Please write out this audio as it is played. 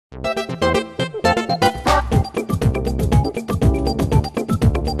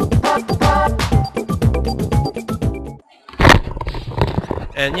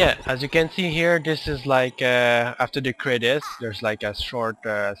And yeah, as you can see here, this is like after the credits, there's like a short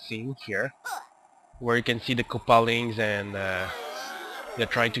scene here where you can see the Koopalings and they're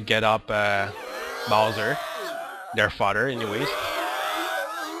trying to get up Bowser, their father anyways.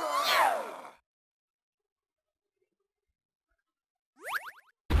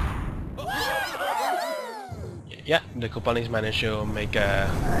 Yeah, the Koopalings managed to make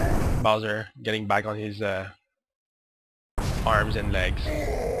Bowser getting back on his arms and legs.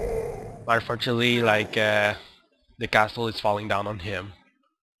 Unfortunately, like the castle is falling down on him.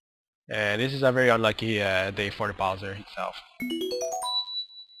 And this is a very unlucky day for the Bowser himself.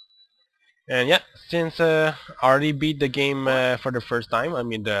 And yeah, since I already beat the game for the first time, I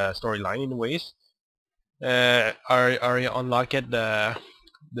mean the storyline anyways, I already unlocked the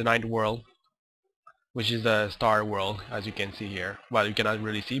ninth world, which is the star world, as you can see here. Well, you cannot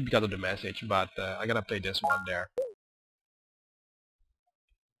really see because of the message, but I gotta play this one there.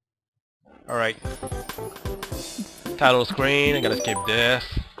 Alright, title screen, I'm gonna skip this.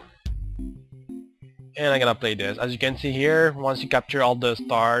 And I'm gonna play this. As you can see here, once you capture all the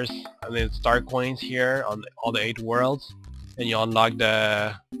stars, and the star coins here on all the 8 worlds, and you unlock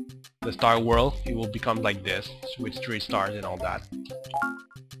the star world, it will become like this, with 3 stars and all that.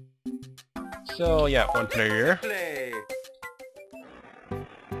 So yeah, one player.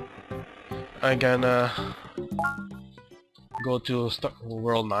 I'm gonna go to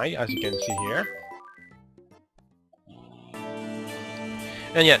World 9, as you can see here.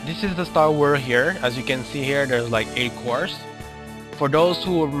 And yeah, this is the Star World here. As you can see here, there's like 8 cores. For those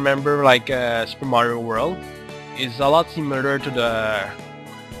who remember like Super Mario World, it's a lot similar to the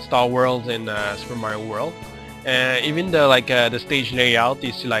Star Worlds in Super Mario World. Even the stage layout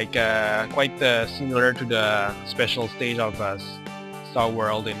is like quite similar to the special stage of Star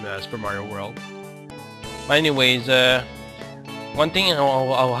World in Super Mario World. But anyways, one thing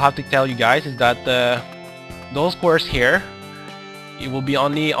I'll have to tell you guys is that those cores here, it will be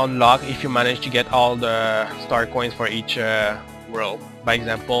only unlocked if you manage to get all the star coins for each world. By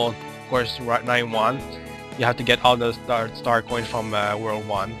example, of course, 9-1, you have to get all the star coins from World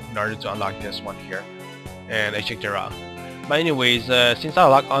 1 in order to unlock this one here, and etc. But anyways, since I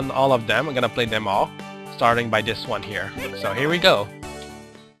unlocked on all of them, I'm gonna play them all, starting by this one here. So here we go.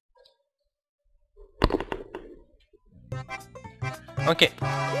 Okay,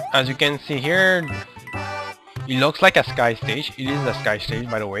 as you can see here, it looks like a sky stage. It is a sky stage,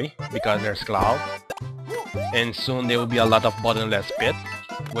 by the way, because there's cloud. And soon there will be a lot of bottomless pit,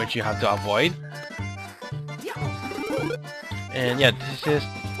 which you have to avoid. And yeah,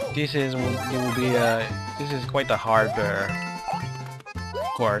 this is quite a hard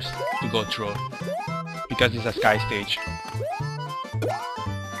course to go through because it's a sky stage.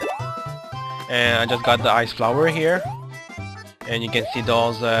 And I just got the ice flower here. And you can see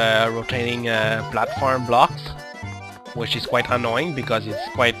those rotating platform blocks, which is quite annoying because it's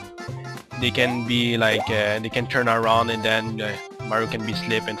quite, they can be like they can turn around and then Mario can be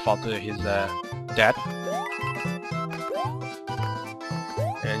slip and fall to his death.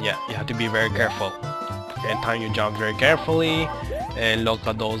 And yeah, you have to be very careful and time your jump very carefully and look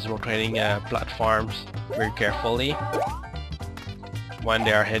at those rotating platforms very carefully when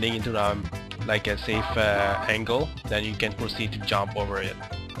they are heading into like a safe angle. Then you can proceed to jump over it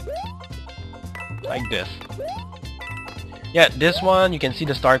like this. Yeah, this one you can see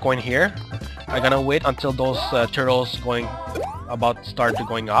the star coin here. I'm gonna wait until those turtles about start to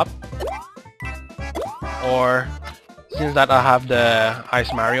going up, or since that I have the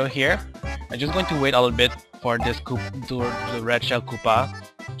Ice Mario here, I'm just going to wait a little bit for this the red shell Koopa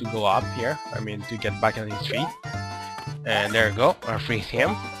to go up here, I mean to get back on his feet. And there you go, I freeze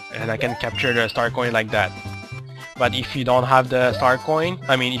him and I can capture the star coin like that. But if you don't have the star coin,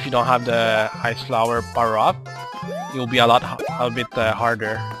 I mean if you don't have the ice flower power up, it will be a bit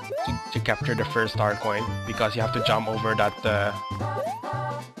harder to capture the first star coin, because you have to jump over that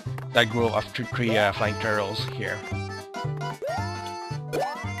grove of three flying turtles here.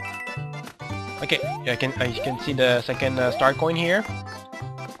 Okay, you can see the second star coin here.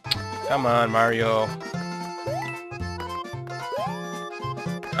 Come on, Mario.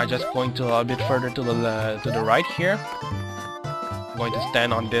 I'm just going to a bit further to the right here. I'm going to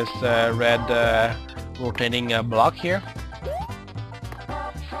stand on this red rotating block here.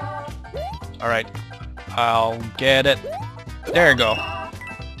 Alright, I'll get it. There you go.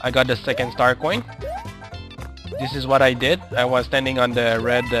 I got the second star coin. This is what I did. I was standing on the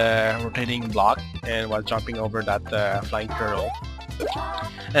red rotating block and was jumping over that flying turtle.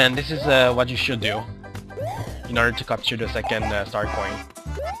 And this is what you should do in order to capture the second star coin.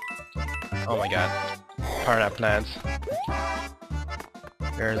 Oh my god. Piranha plants.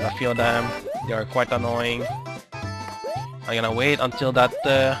 There's a few of them. They are quite annoying. I'm gonna wait until that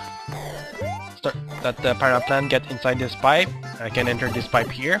piranha plant get inside this pipe. I can enter this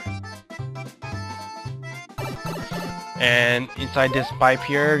pipe here. And inside this pipe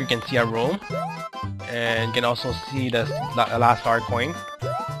here, you can see a room. And you can also see the last star coin,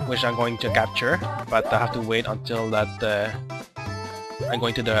 which I'm going to capture. But I have to wait until that I'm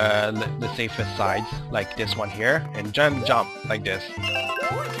going to the safest sides, like this one here, and jump like this.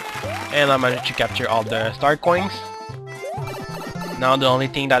 And I managed to capture all the star coins. Now the only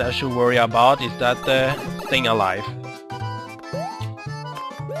thing that I should worry about is that staying alive.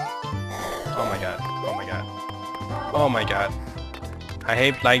 Oh my god, oh my god, oh my god. I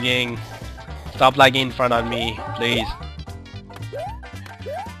hate lagging. Stop lagging in front of me, please.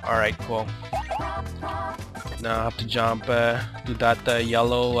 Alright, cool. Now I have to jump to that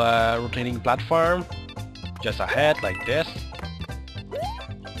yellow rotating platform just ahead, like this.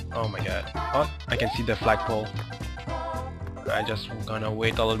 Oh my god. Oh, I can see the flagpole. I just gonna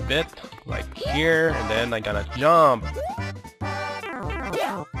wait a little bit, like here, and then I gonna jump.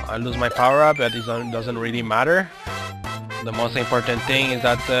 I lose my power up, but it doesn't really matter. The most important thing is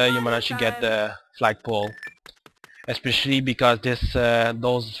that you manage to get the flagpole, especially because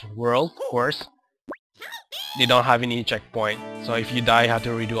those world course, they don't have any checkpoint. So if you die, you have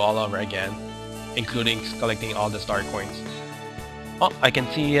to redo all over again, including collecting all the star coins. Oh, I can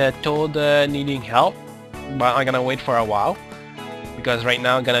see Toad needing help, but I'm gonna wait for a while because right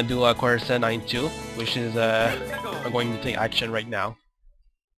now I'm gonna do a course 9-2, which is I'm going to take action right now.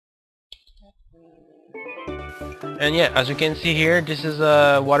 And yeah, as you can see here, this is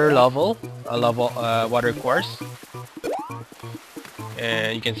a water level, water course,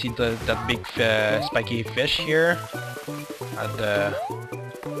 and you can see that big spiky fish here at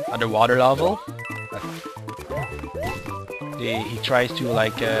the water level. He tries to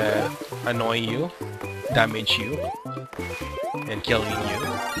like annoy you, damage you, and killing you,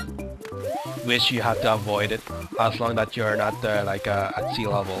 which you have to avoid it as long that you're not like at sea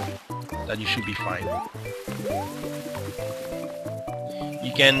level. That you should be fine.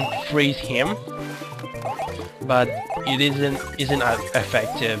 You can freeze him, but it isn't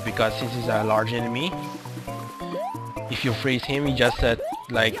effective because this is a large enemy. If you freeze him, you just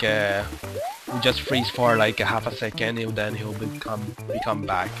you just freeze for like a half a second, and then he'll become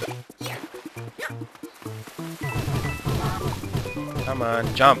back. Come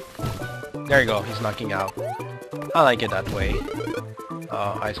on, jump! There you go. He's knocking out. I like it that way.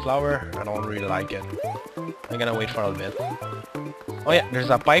 Ice flower. I don't really like it. I'm gonna wait for a little bit. Oh yeah, there's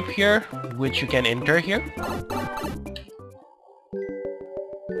a pipe here which you can enter here.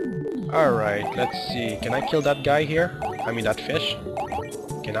 Alright, let's see. Can I kill that guy here? I mean that fish?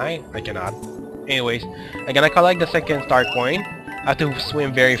 Can I? I cannot. Anyways, I'm gonna collect the second star coin. I have to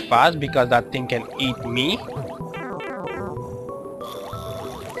swim very fast because that thing can eat me.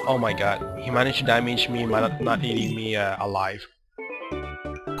 Oh my god, he managed to damage me by not eating me alive.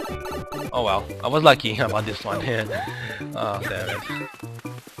 Oh well, I was lucky about this one. Oh damn it.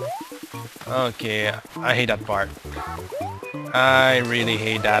 Okay, I hate that part. I really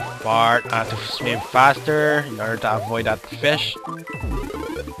hate that part. I have to swim faster in order to avoid that fish.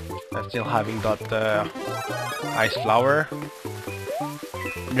 I'm still having that ice flower.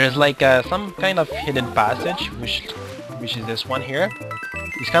 There's like some kind of hidden passage, which is this one here.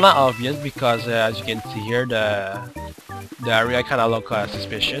 It's kind of obvious because as you can see here, the area kind of look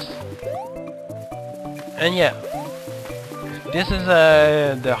suspicious. And yeah, this is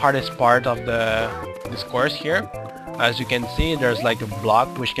the hardest part of this course here. As you can see, there's like a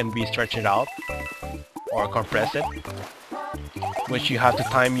block which can be stretched out or compress it, which you have to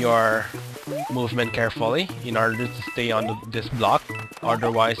time your movement carefully in order to stay on this block.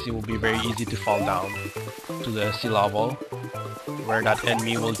 Otherwise, it will be very easy to fall down to the sea level, where that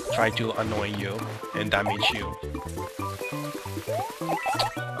enemy will try to annoy you and damage you.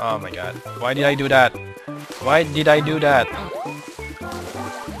 Oh my god, why did I do that? Why did I do that?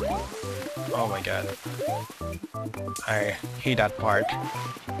 Oh my god. I hate that part.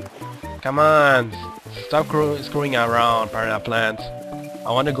 Come on! Stop screwing around, piranha plants.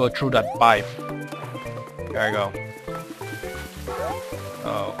 I want to go through that pipe. There I go.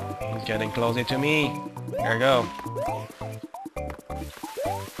 Oh, he's getting closer to me. There we go.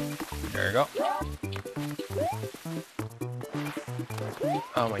 There we go.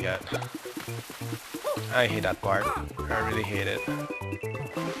 Oh my god. I hate that part. I really hate it.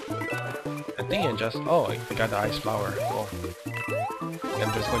 I think I just... Oh, I got the ice flower. Cool.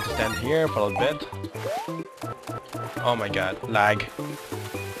 I'm just going to stand here for a little bit. Oh my god. Lag.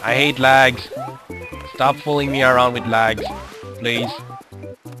 I hate lags. Stop fooling me around with lags. Please.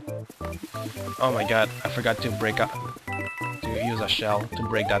 Oh my god, I forgot to use a shell to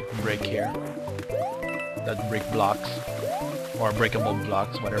break that brick here. That brick blocks. Or breakable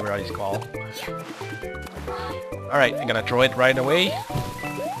blocks, whatever it's called. Alright, I'm gonna throw it right away.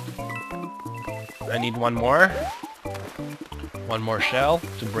 I need one more. One more shell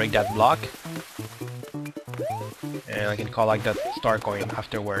to break that block. And I can collect that star coin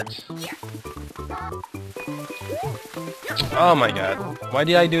afterwards. Oh my god. Why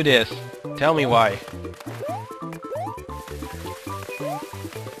did I do this? Tell me why.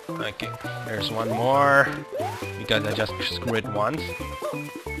 Okay, there's one more. Because I just screwed it once.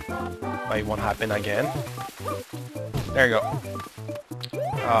 But it won't happen again. There you go.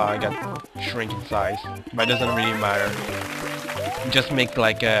 I got shrink in size. But it doesn't really matter. It just make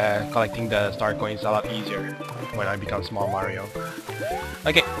like collecting the star coins a lot easier when I become small Mario.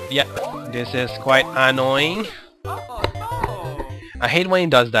 Okay, yeah, this is quite annoying. I hate when he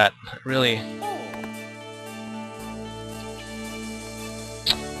does that, really.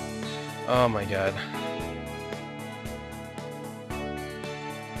 Oh my god.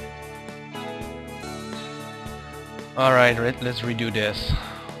 Alright, let's redo this.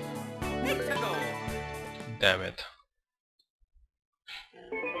 Damn it.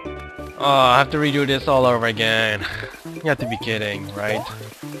 Oh, I have to redo this all over again. You have to be kidding, right?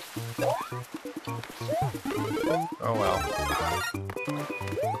 Oh well.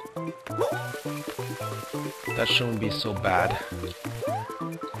 That shouldn't be so bad.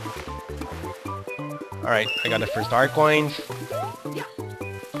 Alright, I got the first star coins.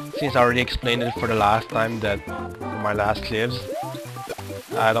 Since I already explained it for the last time that my last clips,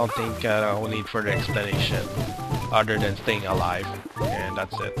 I don't think I will need further explanation other than staying alive, and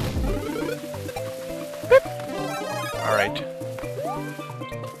that's it. Alright.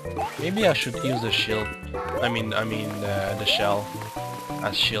 Maybe I should use the shield. I mean the shell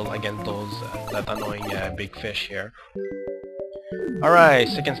as shield against those that annoying big fish here. Alright,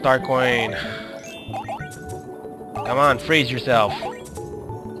 second star coin. Come on, freeze yourself.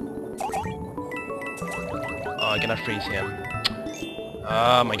 Oh, I cannot freeze him.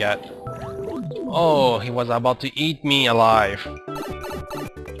 Oh my god. Oh, he was about to eat me alive.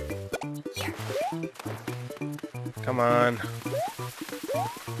 Come on.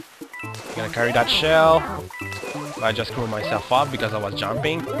 I'm gonna carry that shell. I just screwed myself up because I was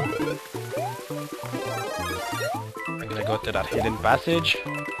jumping. I'm gonna go to that hidden passage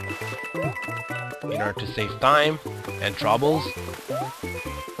in order to save time and troubles.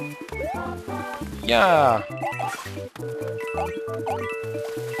 Yeah!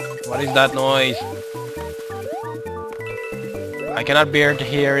 What is that noise? I cannot bear to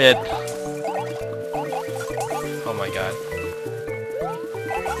hear it. Oh my god.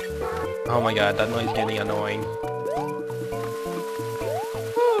 Oh my god, that noise is getting annoying.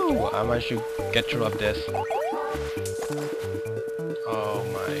 Woo! I managed to get through of this. Oh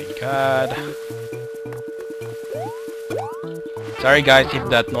my god. Sorry guys if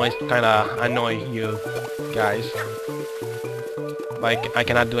that noise kinda annoy you guys. Like, I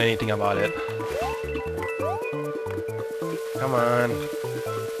cannot do anything about it. Come on.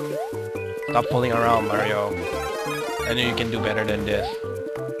 Stop pulling around, Mario. I know you can do better than this.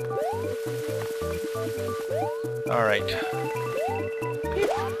 Alright.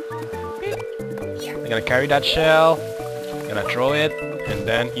 I'm gonna carry that shell. Gonna throw it, and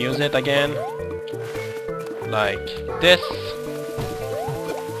then use it again. Like this.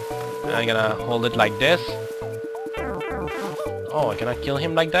 I'm gonna hold it like this. Oh, I cannot kill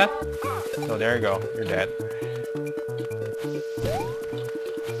him like that? So there you go, you're dead.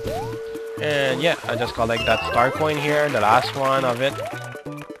 And yeah, I just collect that star coin here, the last one of it.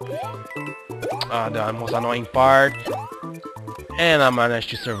 The most annoying part. And I managed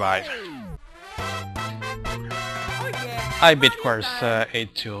to survive. I beat course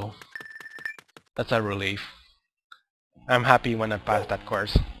 8-2. That's a relief. I'm happy when I pass that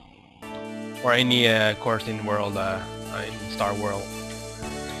course. Or any course in world, in Star World.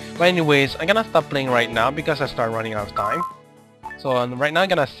 But anyways, I'm gonna stop playing right now because I start running out of time. So right now I'm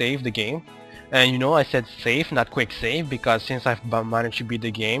gonna save the game. And you know, I said save, not quick save, because since I've managed to beat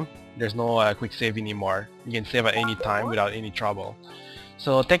the game, there's no quick save anymore. You can save at any time without any trouble.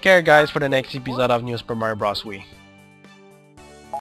 So take care guys for the next episode of New Super Mario Bros Wii.